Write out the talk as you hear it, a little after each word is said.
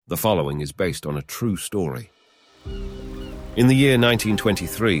The following is based on a true story. In the year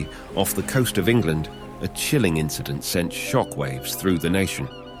 1923, off the coast of England, a chilling incident sent shockwaves through the nation.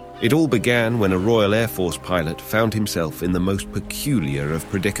 It all began when a Royal Air Force pilot found himself in the most peculiar of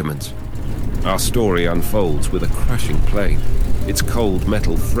predicaments. Our story unfolds with a crashing plane, its cold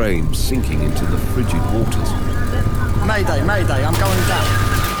metal frame sinking into the frigid waters. Mayday, mayday, I'm going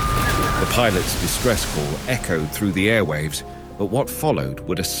down. The pilot's distress call echoed through the airwaves, but what followed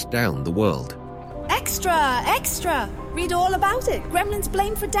would astound the world. Extra, extra! Read all about it. Gremlins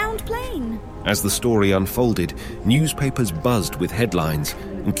blamed for downed plane. As the story unfolded, newspapers buzzed with headlines,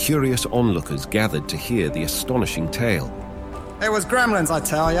 and curious onlookers gathered to hear the astonishing tale. It was Gremlins, I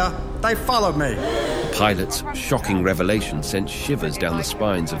tell ya. They followed me. The pilot's shocking revelation sent shivers down the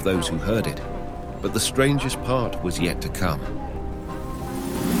spines of those who heard it. But the strangest part was yet to come.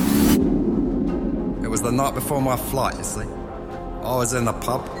 It was the night before my flight, you see. I was in the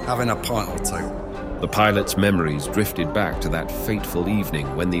pub, having a pint or two. The pilot's memories drifted back to that fateful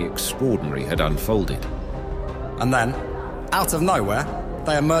evening when the extraordinary had unfolded. And then, out of nowhere,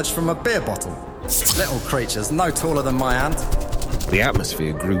 they emerged from a beer bottle. Little creatures, no taller than my hand. The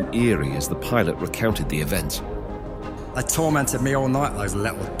atmosphere grew eerie as the pilot recounted the events. They tormented me all night, those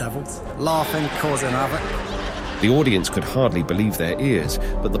little devils, laughing, causing havoc. The audience could hardly believe their ears,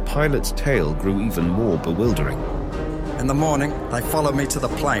 but the pilot's tale grew even more bewildering. In the morning, they followed me to the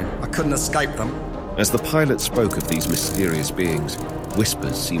plane. I couldn't escape them. As the pilot spoke of these mysterious beings,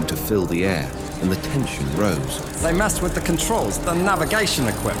 whispers seemed to fill the air, and the tension rose. They messed with the controls, the navigation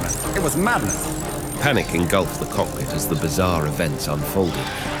equipment. It was madness. Panic engulfed the cockpit as the bizarre events unfolded,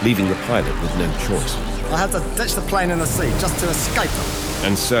 leaving the pilot with no choice. I had to ditch the plane in the sea just to escape them.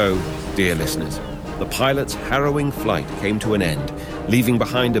 And so, dear listeners, the pilot's harrowing flight came to an end, leaving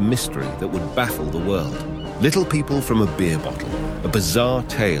behind a mystery that would baffle the world. Little people from a beer bottle, a bizarre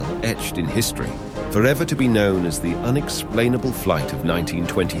tale etched in history, forever to be known as the unexplainable flight of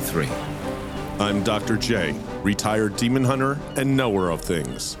 1923. I'm Dr. J, retired demon hunter and knower of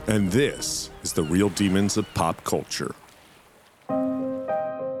things, and this is the Real Demons of Pop Culture.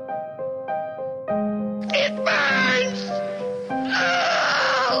 It burns!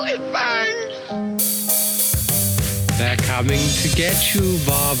 Oh, it burns! They're coming to get you,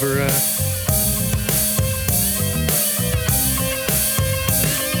 Barbara.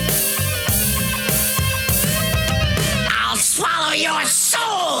 Swallow your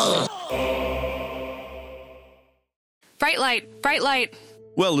soul! Bright light, bright light.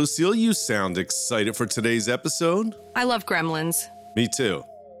 Well, Lucille, you sound excited for today's episode. I love Gremlins. Me too.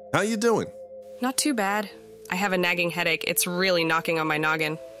 How you doing? Not too bad. I have a nagging headache. It's really knocking on my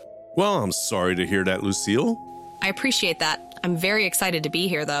noggin. Well, I'm sorry to hear that, Lucille. I appreciate that. I'm very excited to be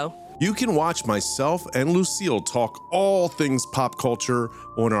here, though. You can watch myself and Lucille talk all things pop culture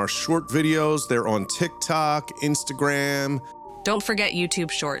on our short videos. They're on TikTok, Instagram. Don't forget YouTube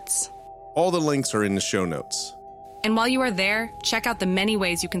Shorts. All the links are in the show notes. And while you are there, check out the many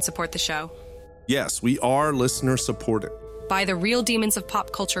ways you can support the show. Yes, we are listener supported. Buy the Real Demons of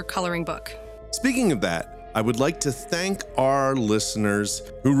Pop Culture coloring book. Speaking of that, I would like to thank our listeners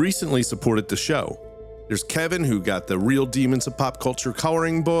who recently supported the show. There's Kevin, who got the Real Demons of Pop Culture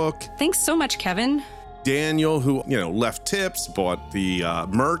coloring book. Thanks so much, Kevin. Daniel, who, left tips, bought the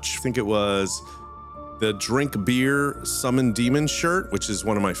merch. I think it was the Drink Beer Summon Demon shirt, which is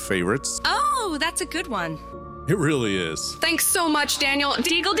one of my favorites. Oh, that's a good one. It really is. Thanks so much, Daniel.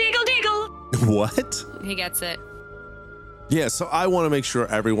 Deagle, deagle, deagle. What? He gets it. Yeah, so I want to make sure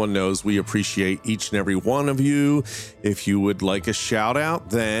everyone knows we appreciate each and every one of you. If you would like a shout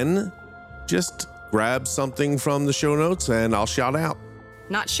out, then just grab something from the show notes and I'll shout out.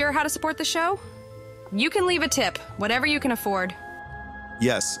 Not sure how to support the show? You can leave a tip, whatever you can afford.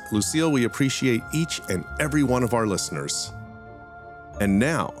 Yes, Lucille, we appreciate each and every one of our listeners. And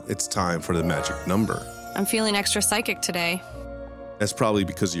now it's time for the magic number. I'm feeling extra psychic today. That's probably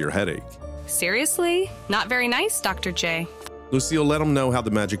because of your headache. Seriously? Not very nice, Dr. J. Lucille, let them know how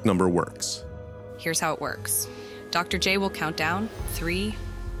the magic number works. Here's how it works. Dr. J will count down 3,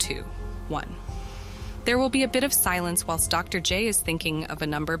 2, 1. There will be a bit of silence whilst Dr. J is thinking of a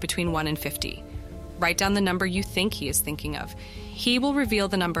number between 1 and 50. Write down the number you think he is thinking of. He will reveal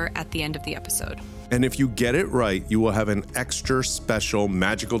the number at the end of the episode. And if you get it right, you will have an extra special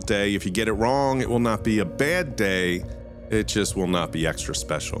magical day. If you get it wrong, it will not be a bad day. It just will not be extra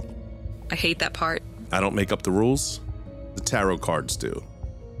special. I hate that part. I don't make up the rules. The tarot cards do.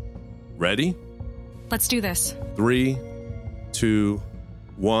 Ready? Let's do this. 3, 2,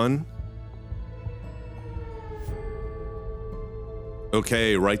 1.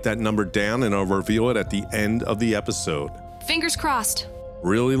 Okay, write that number down and I'll reveal it at the end of the episode. Fingers crossed.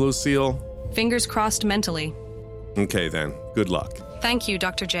 Really, Lucille? Fingers crossed mentally. Okay, then. Good luck. Thank you,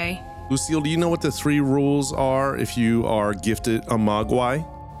 Dr. J. Lucille, do you know what the 3 rules are if you are gifted a Mogwai?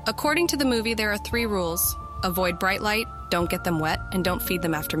 According to the movie, there are 3 rules. Avoid bright light, don't get them wet, and don't feed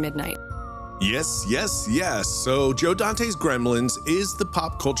them after midnight. Yes, yes, yes. So Joe Dante's Gremlins is the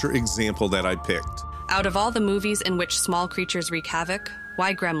pop culture example that I picked. Out of all the movies in which small creatures wreak havoc,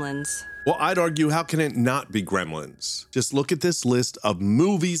 why Gremlins? Well, I'd argue, how can it not be Gremlins? Just look at this list of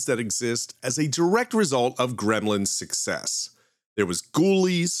movies that exist as a direct result of Gremlins' success. There was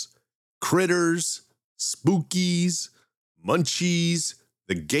Ghoulies, Critters, Spookies, Munchies,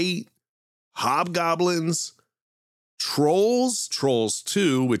 The Gate, Hobgoblins, Trolls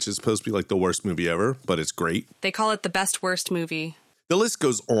 2, which is supposed to be like the worst movie ever, but it's great. They call it the best worst movie. The list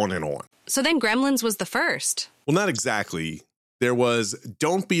goes on and on. So then Gremlins was the first. Well, not exactly. There was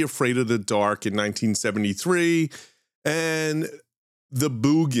Don't Be Afraid of the Dark in 1973 and The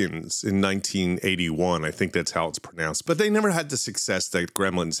Boogans in 1981. I think that's how it's pronounced. But they never had the success that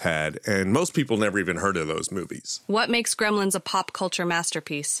Gremlins had, and most people never even heard of those movies. What makes Gremlins a pop culture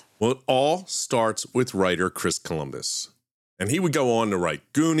masterpiece? Well, it all starts with writer Chris Columbus. And he would go on to write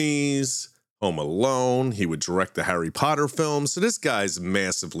Goonies, Home Alone. He would direct the Harry Potter films. So this guy's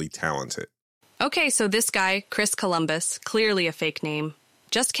massively talented. Okay, so this guy, Chris Columbus, clearly a fake name,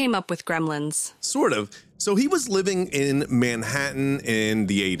 just came up with Gremlins. Sort of. So he was living in Manhattan in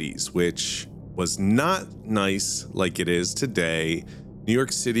the 80s, which was not nice like it is today. New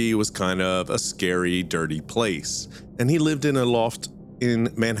York City was kind of a scary, dirty place. And he lived in a loft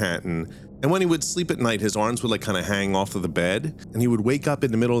in Manhattan. And when he would sleep at night, his arms would like kind of hang off of the bed. And he would wake up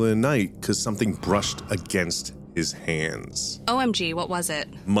in the middle of the night because something brushed against his hands. OMG, what was it?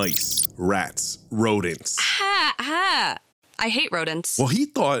 Mice, rats, rodents. Ha! I hate rodents. Well, he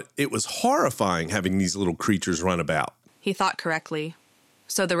thought it was horrifying having these little creatures run about. He thought correctly.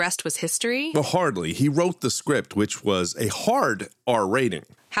 So the rest was history? Well, hardly. He wrote the script, which was a hard R rating.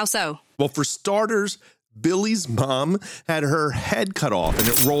 How so? Well, for starters, Billy's mom had her head cut off and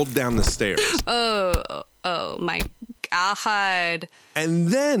it rolled down the stairs. Oh my God. And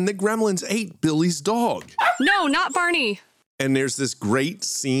then the Gremlins ate Billy's dog. No, not Barney. And there's this great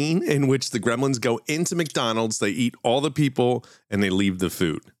scene in which the Gremlins go into McDonald's, they eat all the people, and they leave the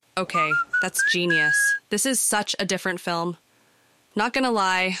food. Okay, that's genius. This is such a different film. Not gonna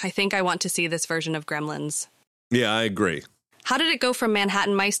lie, I think I want to see this version of Gremlins. Yeah, I agree. How did it go from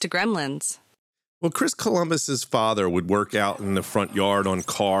Manhattan Mice to Gremlins? Well, Chris Columbus's father would work out in the front yard on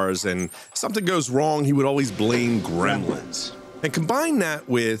cars, and if something goes wrong, he would always blame Gremlins. And combine that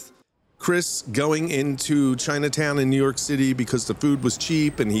with Chris going into Chinatown in New York City because the food was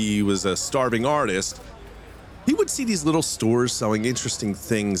cheap and he was a starving artist, he would see these little stores selling interesting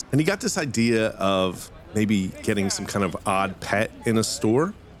things. And he got this idea of maybe getting some kind of odd pet in a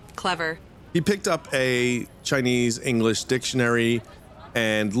store. Clever. He picked up a Chinese-English dictionary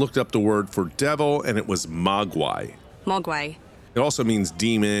and looked up the word for devil, and it was Mogwai. Mogwai. It also means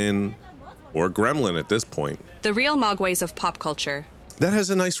demon or gremlin at this point. The real Mogwais of pop culture. That has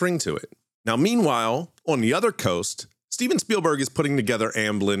a nice ring to it. Now, meanwhile, on the other coast, Steven Spielberg is putting together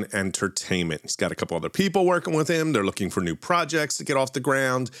Amblin Entertainment. He's got a couple other people working with him. They're looking for new projects to get off the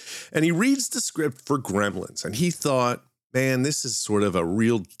ground. And he reads the script for Gremlins, and he thought, man, this is sort of a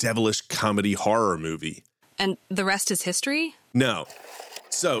real devilish comedy horror movie. And the rest is history? No.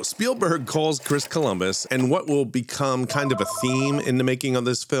 So Spielberg calls Chris Columbus, and what will become kind of a theme in the making of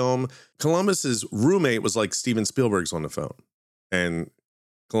this film, Columbus's roommate was like, Steven Spielberg's on the phone. And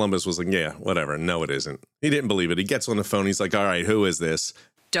Columbus was like, yeah, whatever. No, it isn't. He didn't believe it. He gets on the phone. He's like, all right, who is this?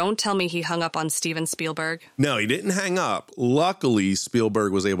 Don't tell me he hung up on Steven Spielberg. No, he didn't hang up. Luckily,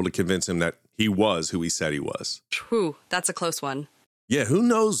 Spielberg was able to convince him that he was who he said he was. Whew, that's a close one. Yeah, who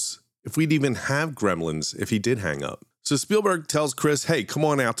knows if we'd even have Gremlins if he did hang up. So Spielberg tells Chris, hey, come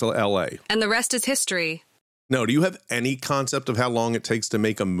on out to L.A. And the rest is history. No, do you have any concept of how long it takes to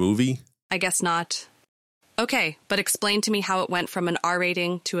make a movie? I guess not. Okay, but explain to me how it went from an R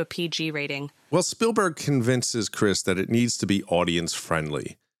rating to a PG rating. Well, Spielberg convinces Chris that it needs to be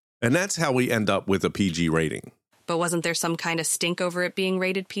audience-friendly. And that's how we end up with a PG rating. But wasn't there some kind of stink over it being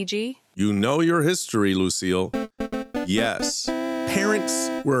rated PG? You know your history, Lucille. Yes. Parents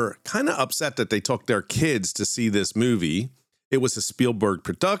were kind of upset that they took their kids to see this movie. It was a Spielberg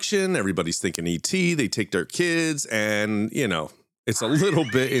production. Everybody's thinking E.T. They take their kids and, you know, it's a little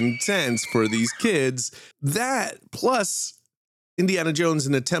bit intense for these kids. That plus Indiana Jones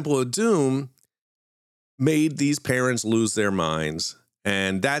and the Temple of Doom made these parents lose their minds.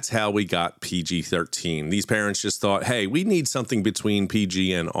 And that's how we got PG-13. These parents just thought, hey, we need something between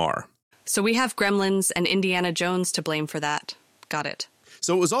PG and R. So we have Gremlins and Indiana Jones to blame for that. Got it.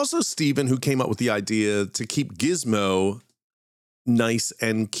 So it was also Steven who came up with the idea to keep Gizmo nice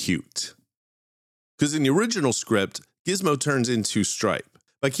and cute. Because in the original script, Gizmo turns into Stripe.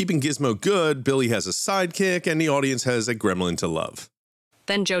 By keeping Gizmo good, Billy has a sidekick and the audience has a gremlin to love.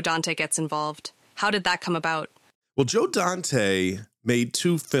 Then Joe Dante gets involved. How did that come about? Well, Joe Dante made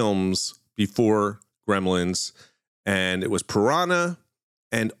 2 films before Gremlins, and it was Piranha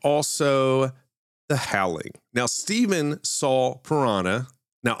and also The Howling. Now, Steven saw Piranha.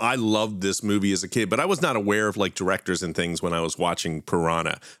 Now, I loved this movie as a kid, but I was not aware of like directors and things when I was watching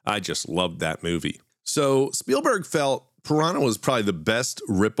Piranha. I just loved that movie. So Spielberg felt Piranha was probably the best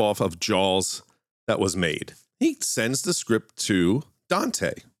ripoff of Jaws that was made. He sends the script to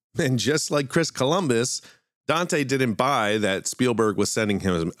Dante. And just like Chris Columbus, Dante didn't buy that Spielberg was sending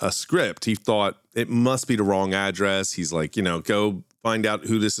him a script. He thought it must be the wrong address. He's like, go find out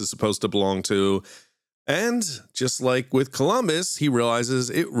who this is supposed to belong to. And just like with Columbus, he realizes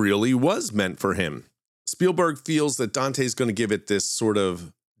it really was meant for him. Spielberg feels that Dante's going to give it this sort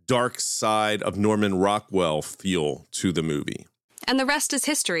of dark side of Norman Rockwell feel to the movie. And the rest is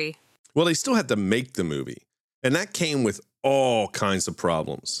history. Well, they still had to make the movie. And that came with all kinds of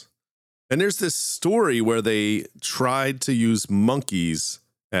problems. And there's this story where they tried to use monkeys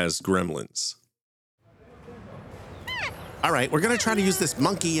as gremlins. All right, we're going to try to use this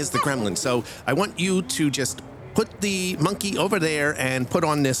monkey as the gremlin. So I want you to just put the monkey over there and put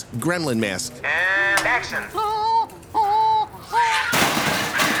on this gremlin mask. And action.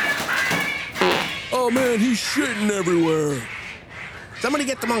 Oh, man, he's shitting everywhere. Somebody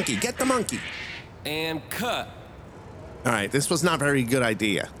get the monkey. Get the monkey. And cut. All right, this was not a very good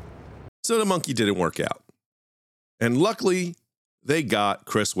idea. So the monkey didn't work out. And luckily, they got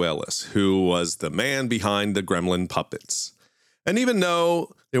Chris Wallace, who was the man behind the Gremlin puppets. And even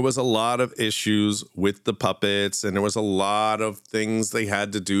though there was a lot of issues with the puppets and there was a lot of things they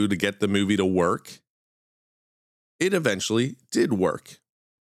had to do to get the movie to work, it eventually did work.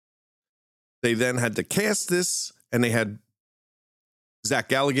 They then had to cast this, and they had Zach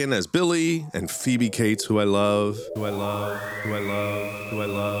Galligan as Billy and Phoebe Cates, who I love.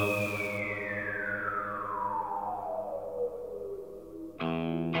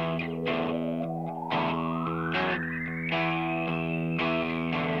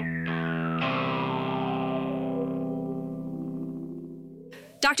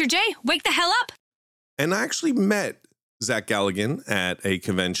 Dr. J, wake the hell up! And I actually met Zach Galligan at a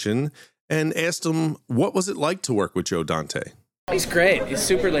convention and asked him, what was it like to work with Joe Dante? He's great. He's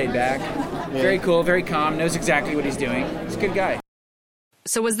super laid back. Very cool, very calm, knows exactly what he's doing. He's a good guy.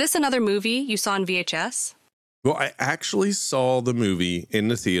 So was this another movie you saw on VHS? Well, I actually saw the movie in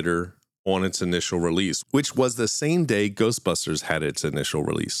the theater on its initial release, which was the same day Ghostbusters had its initial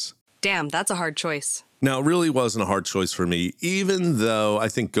release. Damn, that's a hard choice. Now, it really wasn't a hard choice for me, even though I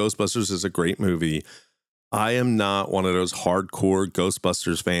think Ghostbusters is a great movie. I am not one of those hardcore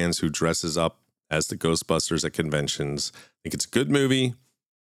Ghostbusters fans who dresses up as the Ghostbusters at conventions. I think it's a good movie,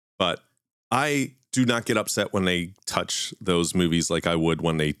 but I do not get upset when they touch those movies like I would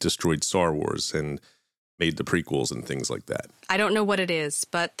when they destroyed Star Wars and made the prequels and things like that. I don't know what it is,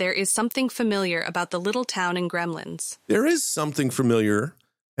 but there is something familiar about the little town in Gremlins. There is something familiar,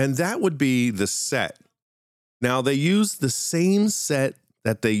 and that would be the set. Now, they used the same set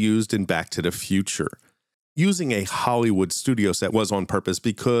that they used in Back to the Future. Using a Hollywood studio set was on purpose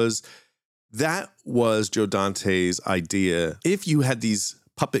because that was Joe Dante's idea. If you had these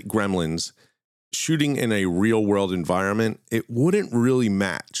puppet gremlins shooting in a real world environment, it wouldn't really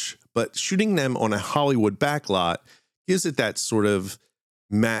match. But shooting them on a Hollywood backlot gives it that sort of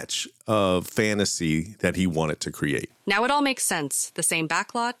match of fantasy that he wanted to create. Now it all makes sense. The same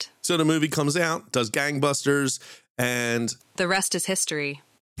backlot. So the movie comes out, does gangbusters, and the rest is history.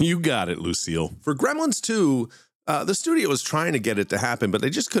 You got it, Lucille. For Gremlins 2, the studio was trying to get it to happen, but they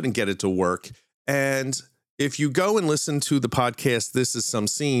just couldn't get it to work. And if you go and listen to the podcast, This Is Some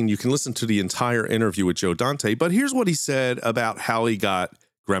Scene, you can listen to the entire interview with Joe Dante. But here's what he said about how he got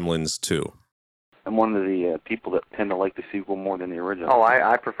Gremlins 2. I'm one of the people that tend to like the sequel more than the original. Oh,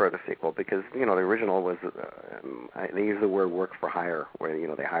 I prefer the sequel because, the original was, they use the word work for hire,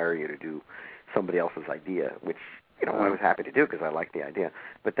 where, they hire you to do somebody else's idea, which, I was happy to do because I liked the idea.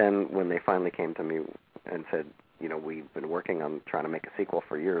 But then when they finally came to me and said, we've been working on trying to make a sequel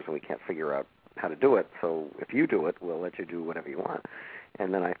for years and we can't figure out how to do it, so if you do it, we'll let you do whatever you want.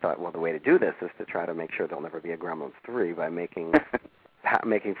 And then I thought, well, the way to do this is to try to make sure there'll never be a Gremlins 3 by making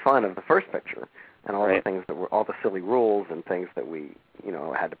fun of the first picture and all the things that were, all the silly rules and things that we,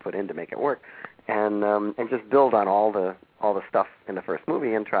 had to put in to make it work, and just build on all the stuff in the first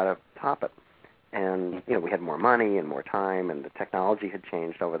movie and try to top it. And, we had more money and more time, and the technology had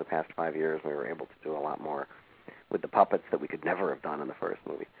changed over the past 5 years. We were able to do a lot more with the puppets that we could never have done in the first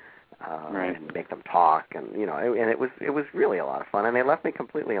movie. Right. And make them talk, and, and it was really a lot of fun. And they left me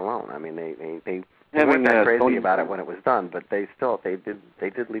completely alone. I mean, they weren't that crazy about it when it was done, but they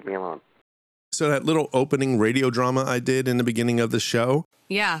did leave me alone. So that little opening radio drama I did in the beginning of the show?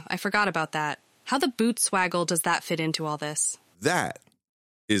 Yeah, I forgot about that. How the boot swaggle does that fit into all this? That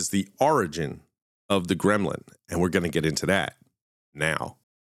is the origin of the gremlin, and we're going to get into that now.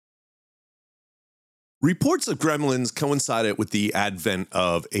 Reports of gremlins coincided with the advent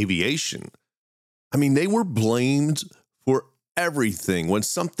of aviation. I mean, they were blamed for everything. When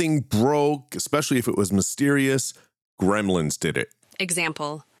something broke, especially if it was mysterious, gremlins did it.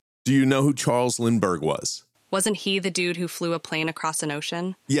 Example. Do you know who Charles Lindbergh was? Wasn't he the dude who flew a plane across an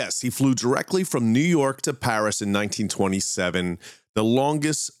ocean? Yes, he flew directly from New York to Paris in 1927, the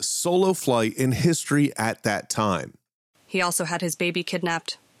longest solo flight in history at that time. He also had his baby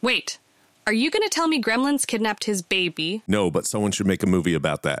kidnapped. Wait, are you going to tell me gremlins kidnapped his baby? No, but someone should make a movie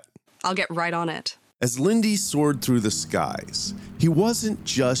about that. I'll get right on it. As Lindy soared through the skies, he wasn't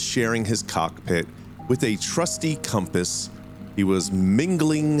just sharing his cockpit with a trusty compass. He was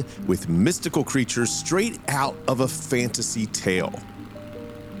mingling with mystical creatures straight out of a fantasy tale.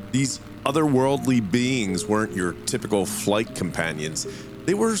 These otherworldly beings weren't your typical flight companions.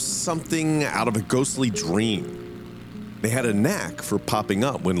 They were something out of a ghostly dream. They had a knack for popping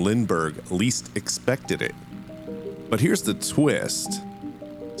up when Lindbergh least expected it. But here's the twist.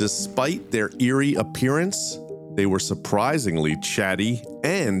 Despite their eerie appearance, they were surprisingly chatty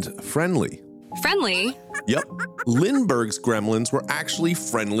and friendly. Friendly? Yep. Lindbergh's gremlins were actually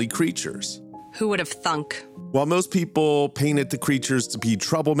friendly creatures. Who would have thunk? While most people painted the creatures to be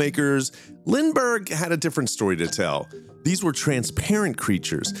troublemakers, Lindbergh had a different story to tell. These were transparent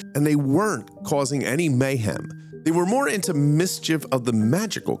creatures, and they weren't causing any mayhem. They were more into mischief of the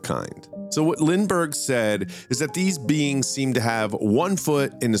magical kind. So what Lindbergh said is that these beings seemed to have 1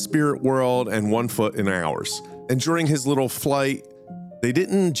 foot in the spirit world and 1 foot in ours. And during his little flight, they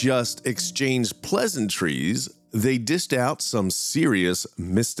didn't just exchange pleasantries, they dished out some serious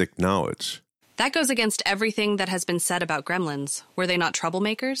mystic knowledge. That goes against everything that has been said about gremlins. Were they not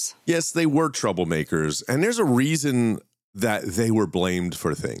troublemakers? Yes, they were troublemakers, and there's a reason that they were blamed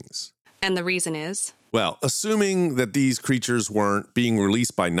for things. And the reason is? Well, assuming that these creatures weren't being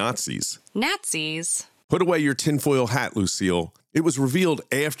released by Nazis. Nazis? Put away your tinfoil hat, Lucille. It was revealed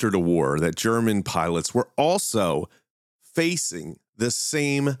after the war that German pilots were also facing the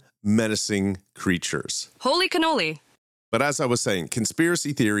same menacing creatures. Holy cannoli. But as I was saying,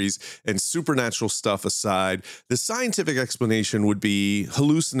 conspiracy theories and supernatural stuff aside, the scientific explanation would be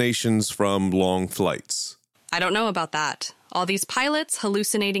hallucinations from long flights. I don't know about that. All these pilots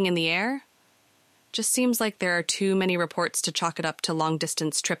hallucinating in the air? Just seems like there are too many reports to chalk it up to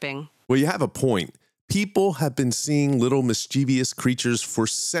long-distance tripping. Well, you have a point. People have been seeing little mischievous creatures for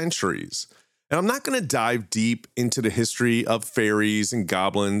centuries. And I'm not going to dive deep into the history of fairies and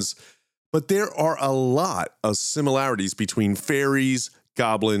goblins, but there are a lot of similarities between fairies,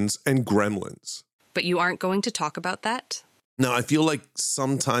 goblins, and gremlins. But you aren't going to talk about that? Now, I feel like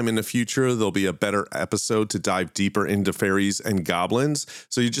sometime in the future, there'll be a better episode to dive deeper into fairies and goblins.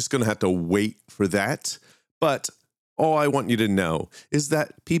 So you're just going to have to wait for that. But all I want you to know is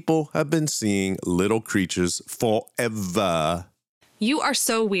that people have been seeing little creatures forever. You are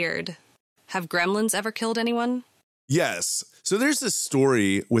so weird. Have gremlins ever killed anyone? Yes. So there's this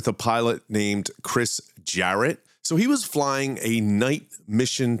story with a pilot named Chris Jarrett. So he was flying a night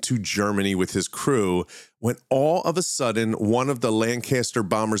mission to Germany with his crew when all of a sudden one of the Lancaster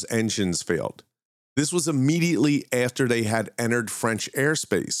bomber's engines failed. This was immediately after they had entered French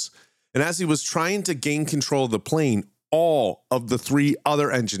airspace. And as he was trying to gain control of the plane, all of the 3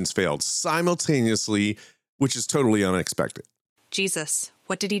 other engines failed simultaneously, which is totally unexpected. Jesus,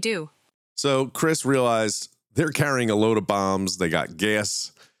 what did he do? So Chris realized they're carrying a load of bombs, they got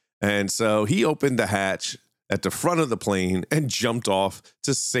gas, and so he opened the hatch at the front of the plane and jumped off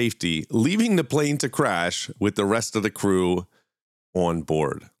to safety, leaving the plane to crash with the rest of the crew on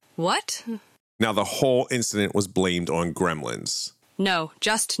board. What? Now, the whole incident was blamed on gremlins. No,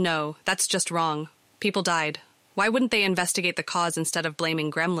 just no. That's just wrong. People died. Why wouldn't they investigate the cause instead of blaming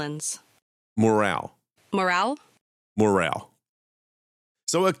gremlins? Morale. Morale? Morale.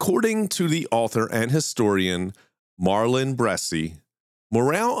 So according to the author and historian Marlon Bresci,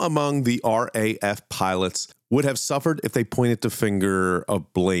 morale among the RAF pilots would have suffered if they pointed the finger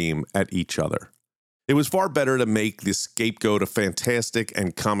of blame at each other. It was far better to make the scapegoat a fantastic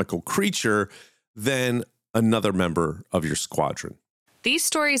and comical creature than another member of your squadron. These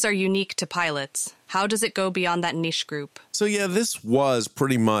stories are unique to pilots. How does it go beyond that niche group? So yeah, this was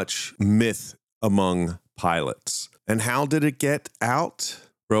pretty much myth among pilots. And how did it get out?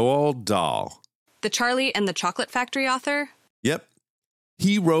 Roald Dahl. The Charlie and the Chocolate Factory author? Yep.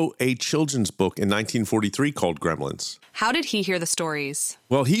 He wrote a children's book in 1943 called Gremlins. How did he hear the stories?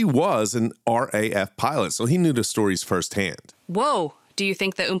 Well, he was an RAF pilot, so he knew the stories firsthand. Whoa! Do you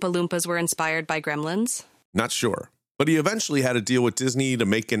think the Oompa Loompas were inspired by Gremlins? Not sure. But he eventually had a deal with Disney to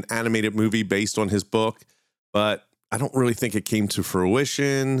make an animated movie based on his book, but I don't really think it came to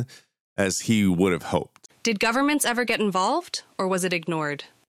fruition as he would have hoped. Did governments ever get involved, or was it ignored?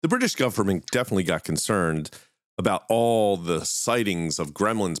 The British government definitely got concerned about all the sightings of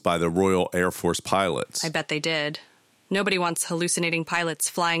gremlins by the Royal Air Force pilots. I bet they did. Nobody wants hallucinating pilots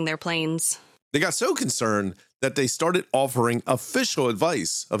flying their planes. They got so concerned that they started offering official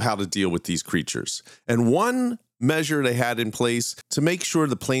advice of how to deal with these creatures. And one measure they had in place to make sure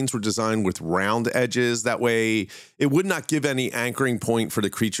the planes were designed with round edges. That way, it would not give any anchoring point for the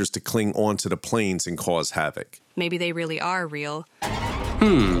creatures to cling onto the planes and cause havoc. Maybe they really are real.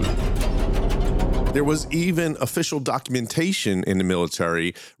 There was even official documentation in the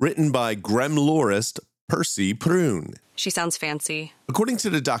military written by Gremlorist Percy Prune. She sounds fancy. According to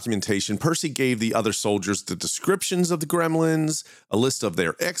the documentation, Percy gave the other soldiers the descriptions of the gremlins, a list of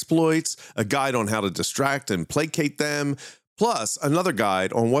their exploits, a guide on how to distract and placate them, plus another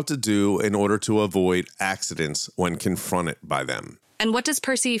guide on what to do in order to avoid accidents when confronted by them. And what does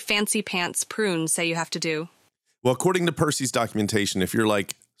Percy Fancy Pants Prune say you have to do? Well, according to Percy's documentation, if you're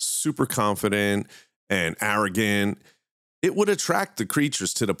like super confident and arrogant, it would attract the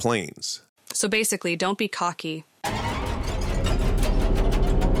creatures to the planes. So basically, don't be cocky.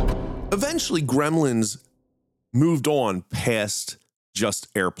 Eventually, gremlins moved on past just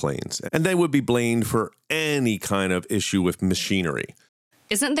airplanes, and they would be blamed for any kind of issue with machinery.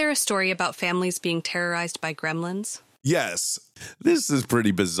 Isn't there a story about families being terrorized by gremlins? Yes, this is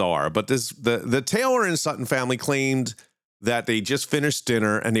pretty bizarre, but the Taylor and Sutton family claimed that they just finished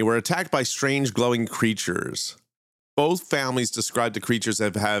dinner and they were attacked by strange glowing creatures. Both families described the creatures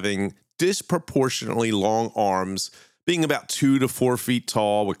as having disproportionately long arms, being about 2 to 4 feet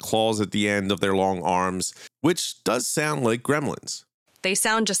tall with claws at the end of their long arms, which does sound like gremlins. They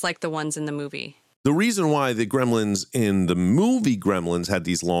sound just like the ones in the movie. The reason why the gremlins in the movie Gremlins had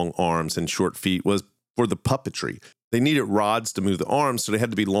these long arms and short feet was for the puppetry. They needed rods to move the arms, so they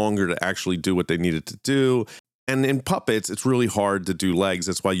had to be longer to actually do what they needed to do. And in puppets, it's really hard to do legs.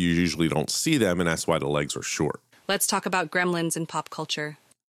 That's why you usually don't see them, and that's why the legs are short. Let's talk about gremlins in pop culture.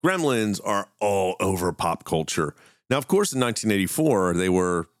 Gremlins are all over pop culture. Now, of course, in 1984, they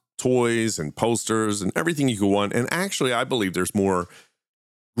were toys and posters and everything you could want. And actually, I believe there's more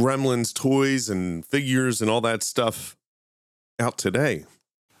Gremlins toys and figures and all that stuff out today.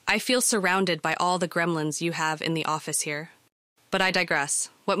 I feel surrounded by all the gremlins you have in the office here. But I digress.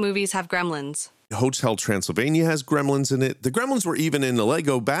 What movies have gremlins? Hotel Transylvania has gremlins in it. The gremlins were even in the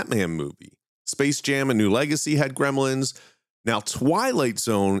Lego Batman movie. Space Jam: A New Legacy had gremlins. Now, Twilight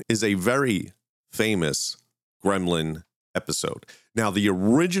Zone is a very famous gremlin episode. Now, the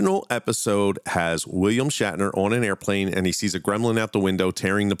original episode has William Shatner on an airplane and he sees a gremlin out the window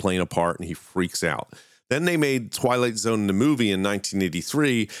tearing the plane apart and he freaks out. Then they made Twilight Zone the movie in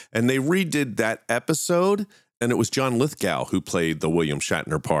 1983 and they redid that episode, and it was John Lithgow who played the William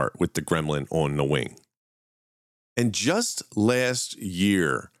Shatner part with the gremlin on the wing. And just last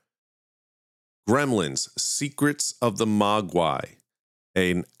year, Gremlins: Secrets of the Mogwai,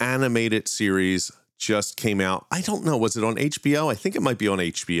 an animated series, just came out. I don't know, was it on HBO? I think it might be on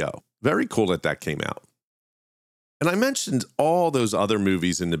HBO. Very cool that came out. And I mentioned all those other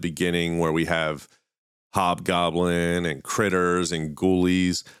movies in the beginning where we have Hobgoblin and Critters and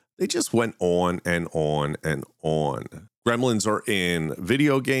Ghoulies. They just went on and on and on. Gremlins are in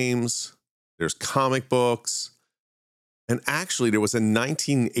video games. There's comic books. And actually, there was a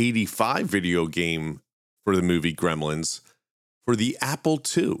 1985 video game for the movie Gremlins for the Apple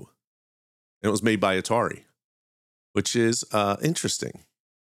II. And it was made by Atari, which is interesting.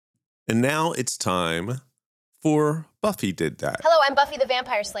 And now it's time for Buffy Did That. Hello, I'm Buffy the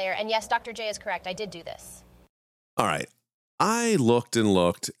Vampire Slayer. And yes, Dr. J is correct. I did do this. All right. I looked and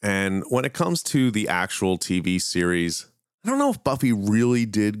looked. And when it comes to the actual TV series, I don't know if Buffy really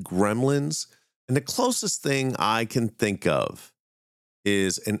did Gremlins. And the closest thing I can think of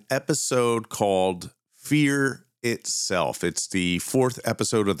is an episode called Fear Itself. It's the 4th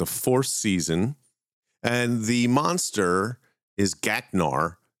episode of the 4th season. And the monster is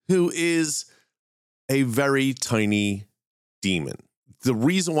Gaknar, who is a very tiny demon. The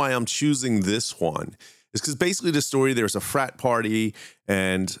reason why I'm choosing this one is because basically the story, there's a frat party,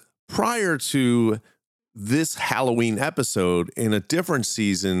 and prior to this Halloween episode, in a different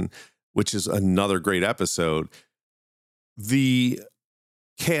season, which is another great episode, the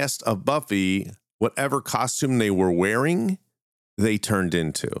cast of Buffy, whatever costume they were wearing, they turned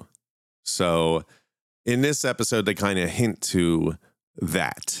into. So in this episode, they kind of hint to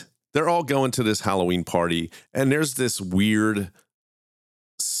that. They're all going to this Halloween party, and there's this weird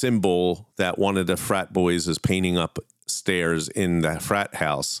symbol that one of the frat boys is painting upstairs in the frat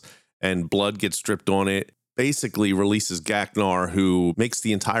house, and blood gets dripped on it. Basically releases Gaknar, who makes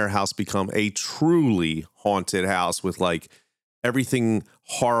the entire house become a truly haunted house with like everything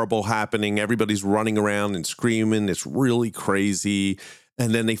horrible happening. Everybody's running around and screaming. It's really crazy.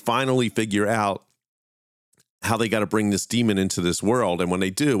 And then they finally figure out how they got to bring this demon into this world. And when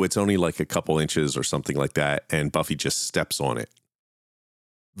they do, it's only like a couple inches or something like that. And Buffy just steps on it.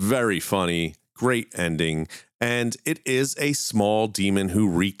 Very funny, great ending. And it is a small demon who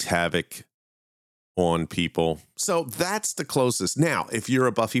wreaked havoc on people. So that's the closest. Now, if you're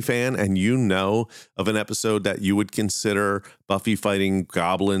a Buffy fan and you know of an episode that you would consider Buffy fighting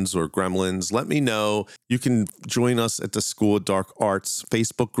goblins or gremlins, let me know. You can join us at the School of Dark Arts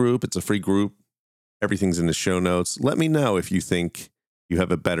Facebook group. It's a free group. Everything's in the show notes. Let me know if you think you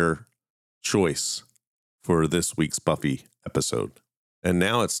have a better choice for this week's Buffy episode. And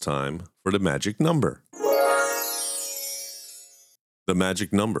now it's time for the magic number. The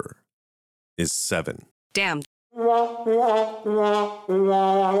magic number is 7. Damn. All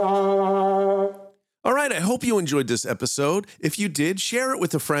right, I hope you enjoyed this episode. If you did, share it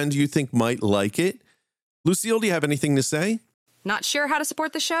with a friend you think might like it. Lucille, do you have anything to say? Not sure how to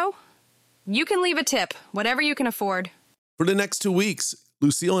support the show? You can leave a tip, whatever you can afford. For the next 2 weeks,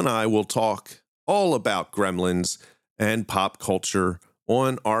 Lucille and I will talk all about Gremlins and pop culture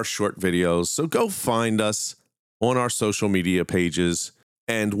on our short videos. So go find us on our social media pages,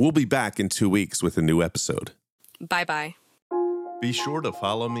 and we'll be back in 2 weeks with a new episode. Bye-bye. Be sure to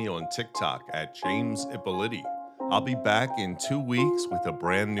follow me on TikTok at James Ippoliti. I'll be back in 2 weeks with a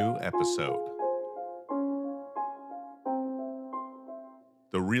brand new episode.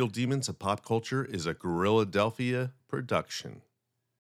 The Real Demons of Pop Culture is a Guerrilladelphia production.